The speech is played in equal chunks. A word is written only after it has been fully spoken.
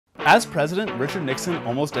As president, Richard Nixon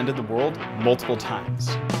almost ended the world multiple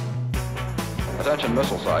times. Attention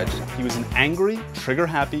missile sites. He was an angry,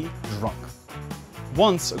 trigger-happy drunk.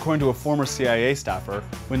 Once, according to a former CIA staffer,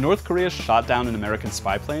 when North Korea shot down an American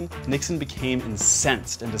spy plane, Nixon became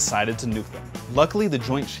incensed and decided to nuke them. Luckily, the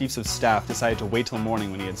Joint Chiefs of Staff decided to wait till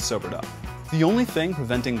morning when he had sobered up. The only thing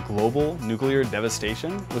preventing global nuclear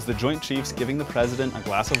devastation was the Joint Chiefs giving the president a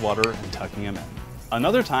glass of water and tucking him in.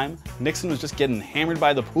 Another time, Nixon was just getting hammered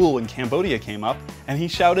by the pool when Cambodia came up, and he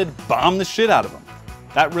shouted, "Bomb the shit out of him."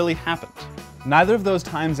 That really happened. Neither of those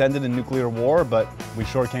times ended in nuclear war, but we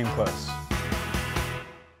sure came close.